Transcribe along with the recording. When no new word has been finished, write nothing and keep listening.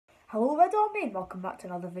Hello Red Army and welcome back to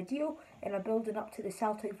another video, and I'm building up to the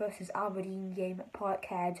Celtic versus Aberdeen game at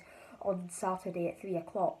Parkhead on Saturday at 3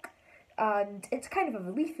 o'clock. And it's kind of a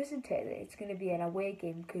relief, isn't it, that it's going to be an away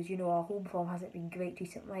game because, our home form hasn't been great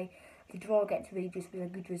recently. The draw against Rangers was a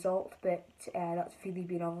good result, but that's really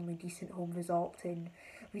been a only decent home result in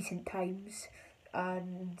recent times.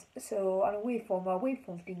 And so our away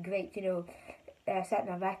form's been great, setting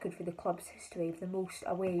a record for the club's history of the most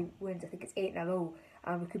away wins. I think it's 8 in a row,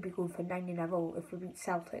 and we could be going for 9 in a row if we beat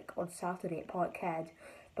Celtic on Saturday at Parkhead.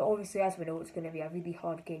 But obviously, as we know, it's going to be a really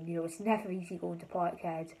hard game. It's never easy going to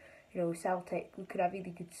Parkhead. Celtic, we could have a really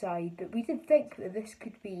good side, but we did think that this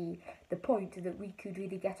could be the point that we could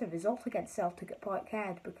really get a result against Celtic at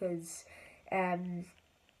Parkhead because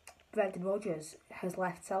Brendan Rodgers has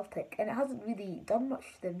left Celtic, and it hasn't really done much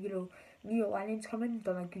to them. Neil Lennon's come in,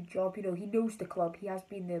 done a good job. He knows the club, he has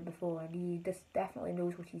been there before, and he just definitely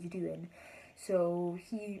knows what he's doing. So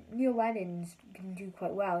Neil Lennon's been doing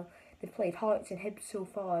quite well. They've played Hearts and Hibs so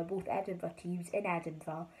far, both Edinburgh teams in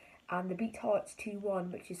Edinburgh, and they beat Hearts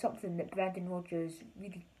 2-1, which is something that Brendan Rodgers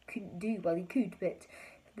really couldn't do. Well, he could, but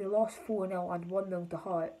they lost 4-0 and 1-0 to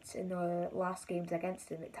Hearts in the last games against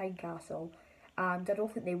them at Tynecastle. And I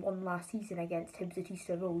don't think they won last season against Hibs at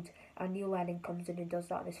Easter Road, and Neil Lennon comes in and does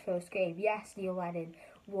that in his first game. Yes, Neil Lennon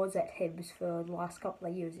was at Hibs for the last couple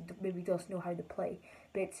of years and maybe does know how to play,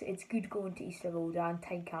 but it's good going to Easter Road and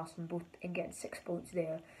Tynecastle both and getting 6 points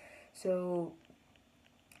there. So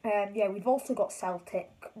we've also got Celtic,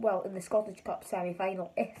 in the Scottish Cup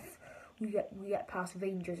semi-final, if we get past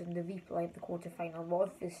Rangers in the replay of the quarter-final. Well,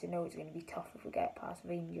 obviously know it's going to be tough if we get past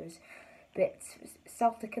Rangers. But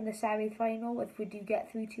Celtic in the semi-final, if we do get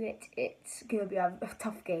through to it, it's going to be a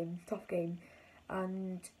tough game.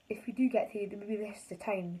 And if we do get through, then maybe this is the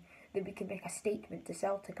time that we can make a statement to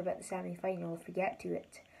Celtic about the semi-final if we get to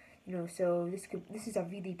it. So this is a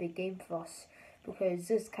really big game for us, because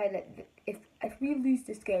this if we lose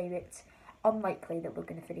this game, it's unlikely that we're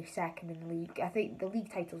going to finish second in the league. I think the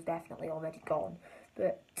league title's definitely already gone,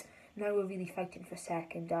 but now we're really fighting for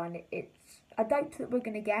second, and I doubt that we're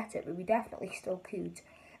going to get it, but we definitely still could,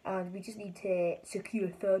 and we just need to secure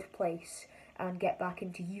third place and get back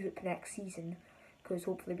into Europe next season, because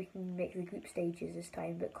hopefully we can make the group stages this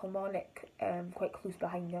time. But Kilmarnock quite close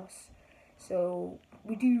behind us, so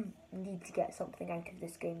we do need to get something out of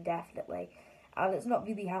this game, definitely. And it's not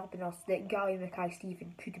really helping us that Gary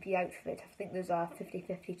Mackay-Steven could be out of it. I think there's a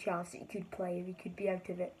 50-50 chance that he could play, or he could be out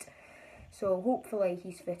of it. So hopefully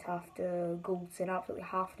he's fit after Goldson absolutely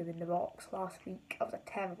halved him in the box last week. That was a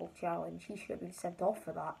terrible challenge. He should have been sent off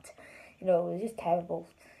for that. It was just terrible.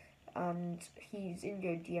 And he's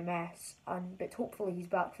injured GMS, but hopefully he's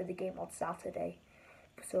back for the game on Saturday.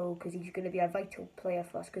 So, because he's going to be a vital player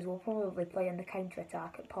for us, because we'll probably play on the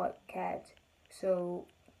counter-attack at Parkhead. So,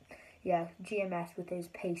 yeah, GMS with his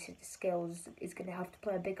pace and skills is going to have to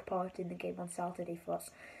play a big part in the game on Saturday for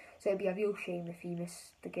us. So it'd be a real shame if he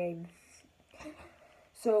missed the game.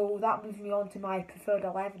 So that moves me on to my preferred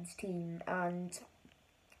 11s team, and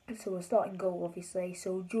so we're starting goal, obviously.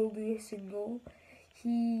 So Joe Lewis in goal.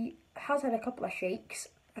 He has had a couple of shakes,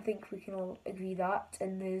 I think we can all agree that,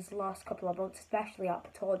 in his last couple of months, especially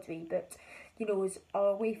at Pataudry, but our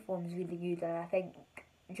away form is really good, and I think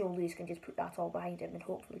Joe Lewis can just put that all behind him and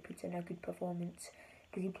hopefully put in a good performance,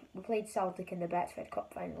 because we played Celtic in the Betfred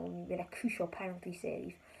Cup final and we made a crucial penalty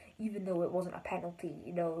save, even though it wasn't a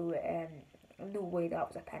penalty. No way that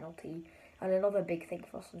was a penalty. And another big thing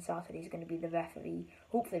for us on Saturday is going to be the referee.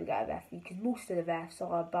 Hopefully we get a referee, because most of the refs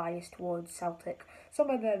are biased towards Celtic.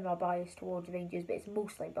 Some of them are biased towards Rangers, but it's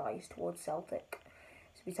mostly biased towards Celtic.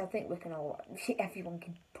 So I think everyone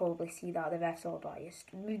can probably see that the refs are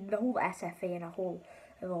biased. The whole SFA and a whole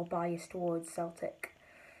are all biased towards Celtic.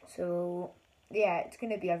 So yeah, it's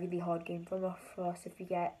going to be a really hard game for us if we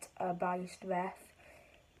get a biased ref.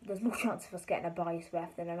 There's more chance of us getting a biased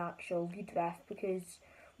ref than an actual good ref, because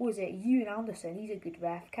Ewan Anderson, he's a good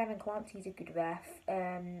ref. Kevin Clancy's a good ref.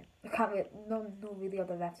 No really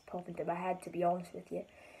other refs pop into my head, to be honest with you.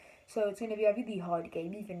 So it's going to be a really hard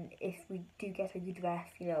game. Even if we do get a good ref,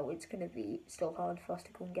 it's going to be still hard for us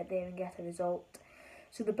to go and get there and get a result.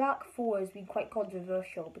 So the back four has been quite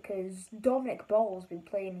controversial, because Dominic Ball's been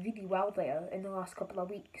playing really well there in the last couple of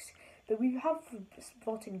weeks. But we have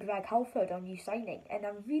brought in Greg Halford, our new signing, and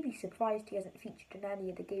I'm really surprised he hasn't featured in any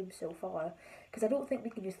of the games so far, because I don't think we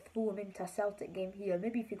can just throw him into a Celtic game here.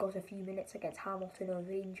 Maybe if he got a few minutes against Hamilton or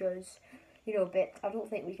Rangers, but I don't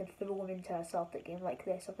think we can throw him into a Celtic game like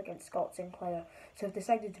this up against Scott Sinclair. So I've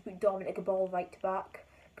decided to put Dominic Ball right back,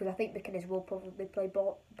 because I think McInnes will probably play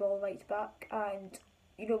ball right back, and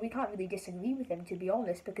we can't really disagree with him, to be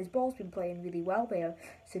honest, because Ball's been playing really well there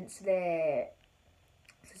since the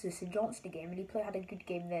St Johnstone game, and he had a good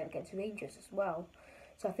game there against Rangers as well.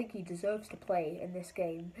 So I think he deserves to play in this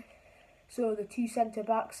game. So the two centre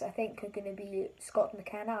backs I think are going to be Scott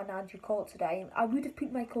McKenna and Andrew Colt today. I would have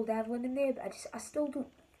put Michael Devlin in there, but I still don't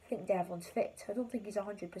think Devlin's fit. I don't think he's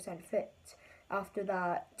 100% fit after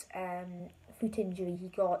that foot injury he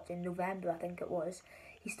got in November, I think it was.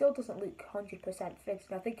 He still doesn't look 100% fit,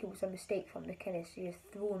 and I think it was a mistake from McInnes to just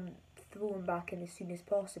throw him back in as soon as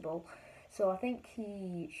possible. So I think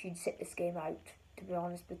he should sit this game out, to be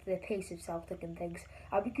honest, with the pace of Celtic and things.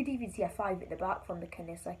 We could even see a 5 at the back from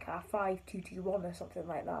McInnes, like a 5-2-2-1 or something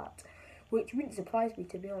like that, which wouldn't surprise me,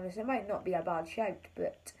 to be honest. It might not be a bad shout,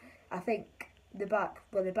 but I think the back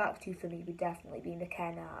two for me would definitely be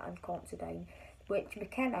McKenna and Considine, which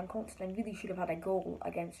McKenna and Considine really should have had a goal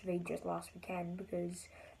against Rangers last weekend, because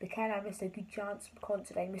McKenna missed a good chance,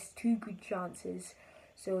 Considine missed 2 good chances,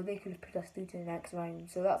 so they could have put us through to the next round.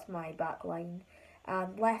 So that's my back line.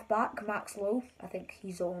 Left back, Max Lowe. I think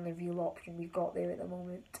he's the only real option we've got there at the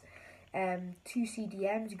moment. 2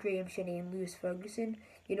 CDMs, Graham Shinney and Lewis Ferguson.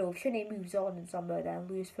 If Shinney moves on in somewhere, then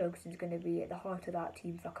Lewis Ferguson's going to be at the heart of that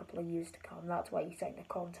team for a couple of years to come. That's why he signed a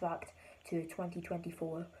contract to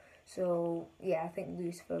 2024. So, yeah, I think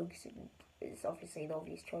Lewis Ferguson is obviously the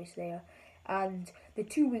obvious choice there. And the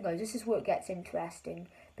 2 wingers, this is where it gets interesting,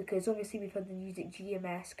 because obviously we've heard the news that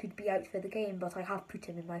GMS could be out for the game, but I have put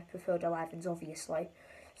him in my preferred 11s, obviously.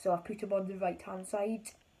 So I've put him on the right-hand side.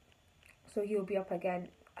 So he'll be up again.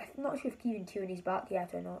 I'm not sure if Kieran Tierney's back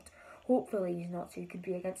yet or not. Hopefully he's not, so he could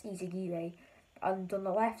be against Izagirre. And on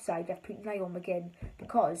the left side, I've put Niall McGinn,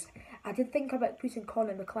 because I did think about putting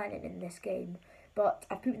Conor McLennan in this game, but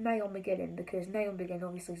I put Niall McGinn in because Niall McGinn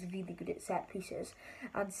obviously is really good at set pieces,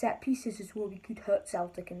 and set pieces is where we could hurt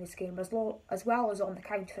Celtic in this game, as well as on the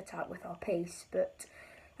counter attack with our pace. But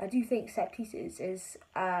I do think set pieces is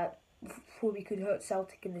where we could hurt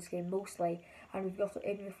Celtic in this game mostly, and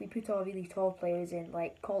even if we put our really tall players in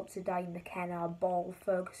like Considine, McKenna, Ball,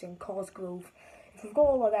 Ferguson, Cosgrove, if we've got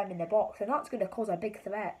all of them in the box, and that's going to cause a big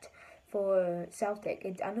threat for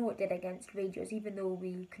Celtic. I know it did against Rangers, even though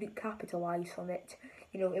we couldn't capitalise from it.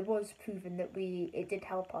 It was proven that it did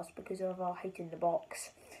help us because of our height in the box.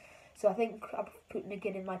 So I think I'm putting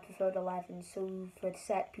McGinn in my preferred 11, so for the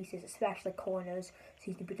set pieces, especially corners, so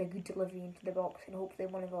he can put a good delivery into the box, and hopefully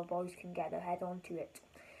one of our boys can get their head onto it.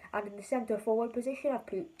 And in the centre forward position, I've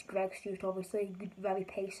put Greg Stewart, obviously, good, very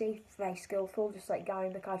pacey, very skillful, just like Gary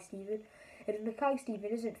Mackay-Steven. And if Mackay-Steven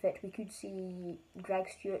isn't fit, we could see Greg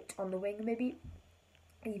Stewart on the wing maybe,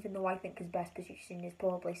 even though I think his best position is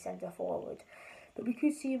probably centre forward. But we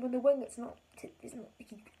could see him on the wing.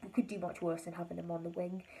 We could do much worse than having him on the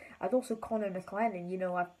wing. I'd also Conor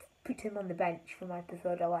McLennan, I've put him on the bench for my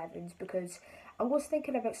preferred 11s, because I was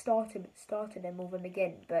thinking about starting him over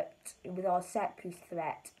McGinn, but with our set piece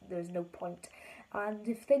threat, there's no point. And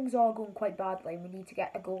if things are going quite badly and we need to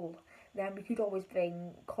get a goal, then we could always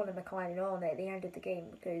bring Conor McLennan on at the end of the game,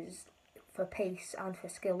 because for pace and for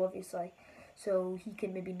skill, obviously. So he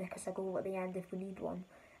can maybe nick us a goal at the end if we need one.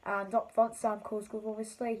 And up front, Sam Cosgrove,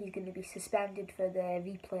 obviously, he's going to be suspended for the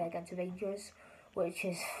replay against Rangers, which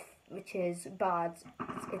is bad.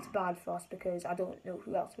 It's bad for us because I don't know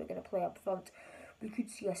who else we're going to play up front. We could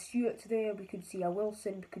see a Stewart there, we could see a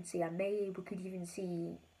Wilson, we could see a May, we could even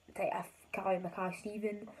see a Gary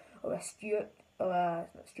Mackay-Steven or a Stewart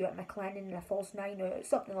McLennan in a false 9 or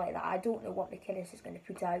something like that. I don't know what McInnes is going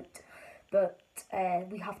to put out, but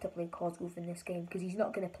we have to play Cosgrove in this game because he's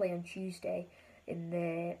not going to play on Tuesday in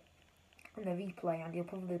the replay, and he'll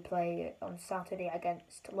probably play on Saturday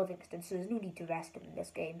against Livingston, so there's no need to rest him in this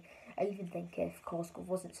game. I even think if Cosgrove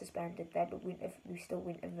wasn't suspended then we still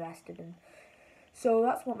wouldn't have rested him. So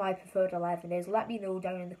that's what my preferred 11 is. Let me know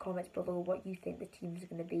down in the comments below what you think the team's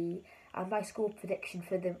going to be, and my score prediction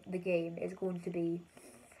for the game is going to be,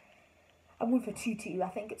 I'm going for 2-2. I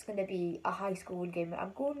think it's going to be a high scoring game.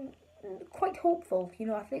 I'm going quite hopeful.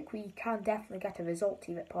 I think we can definitely get a result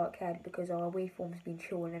here at Parkhead because our away form's been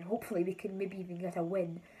shown, and hopefully we can maybe even get a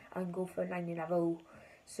win and go for 9 in a row.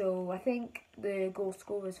 So I think the goal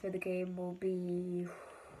scorers for the game will be,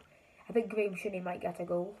 I think Graham Shinney might get a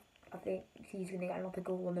goal. I think he's going to get another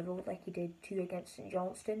goal on the road like he did 2 against St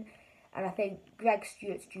Johnstone. And I think Greg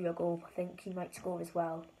Stewart's due a goal. I think he might score as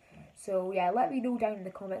well. So yeah, let me know down in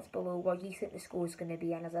the comments below what you think the score is going to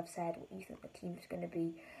be, and as I've said, what you think the team is going to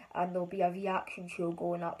be. And there'll be a reaction show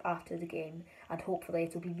going up after the game, and hopefully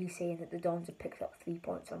it'll be me saying that the Dons have picked up 3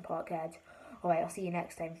 points on Parkhead. Alright, I'll see you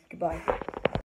next time. Goodbye.